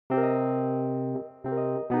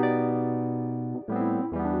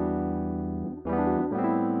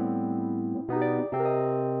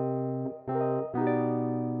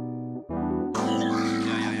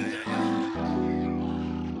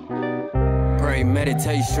Pray,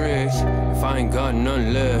 meditate, stretch. If I ain't got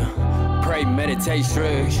none left. Pray, meditate,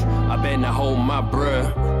 stretch. I better not hold my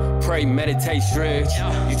breath. Pray, meditate, stretch.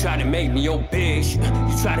 You try to make me your bitch.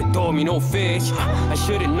 You try to throw me no fish. I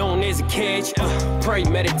should've known there's a catch. Pray,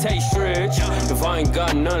 meditate, stretch. If I ain't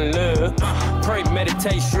got none left. Pray,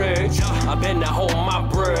 meditate, stretch. I better not hold my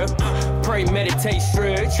breath. Pray, meditate,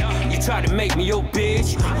 stretch. You try to make me your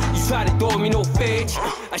bitch. You try to throw me no fish.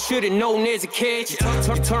 I should've known there's a catch.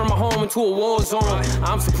 Turn my home into a war zone.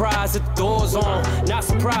 I'm surprised that the door's on. Not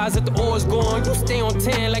surprised that the oar's gone. You stay on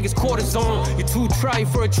 10 like it's cortisone. You're too trite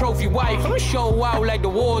for a trophy wife. I'ma show out like the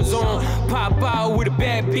war zone. Pop out with a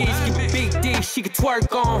bad bitch. Give a big dick she could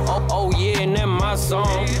twerk on. Oh yeah, and that's my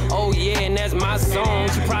song. Oh yeah, and that's my song.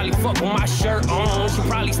 She probably fuck with my shirt on. She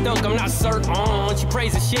probably stuck, I'm not certain on. She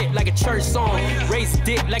praise the shit like a church song. Raise the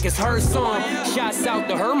dick like it's her song. Shots out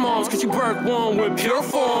to her moms, cause she birthed one with pure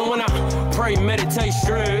form. When I pray, meditate,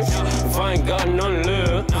 stretch. If I ain't got none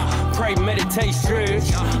left. Pray, meditate,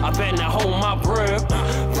 stretch. I better not hold my breath.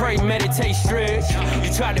 Pray, meditate, stretch.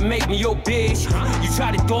 You try to make me your bitch. You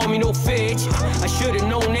try to throw me no fish. I should've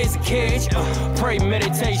known there's a catch. Pray,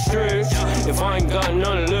 meditate, stretch. If I ain't got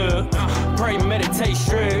none left. Pray, meditate,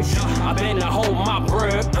 stretch. I better not hold my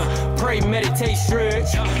breath. Pray, meditate,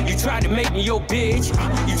 stretch. You try to make me your bitch.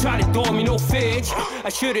 You try to throw me no fish. I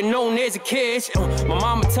should've known there's a catch. My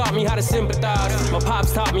mama taught me how to sympathize. My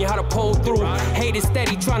pops taught me how to pull through. Hate is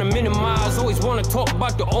steady, trying to minimize. Always wanna talk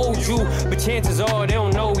about the old you, but chances are they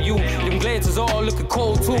don't know you. Them glances all looking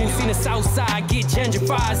cold too. Seen the south side get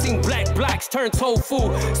gentrified. Seen black blacks turn tofu.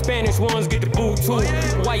 Spanish ones get the boot too.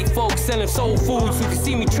 White folks selling soul foods. You can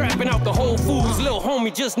see me trapping out the Whole Foods. Little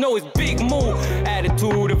homie just know it's big move.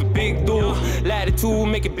 Attitude of a big dude. Latitude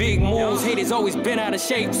making big moves. Haters always been out of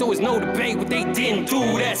shape, so it's no debate what they didn't do.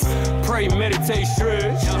 That's pray, meditate,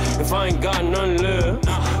 stretch. If I ain't got none left.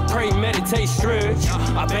 Pray, meditate, stretch.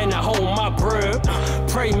 I better not hold my breath.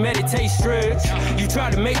 Pray, meditate, stretch. You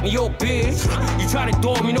try to make me your bitch. You try to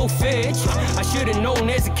throw me no fish. I should've known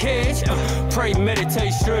there's a catch. Pray,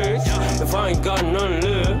 meditate, stretch. If I ain't got none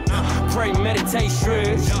left. Pray, meditate,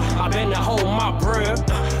 stretch. I better not hold my breath.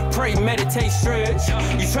 Pray, meditate, stretch.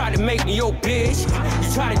 You try to make me your bitch.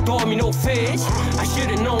 You try to throw me no fish. I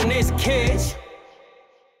should've known there's a catch.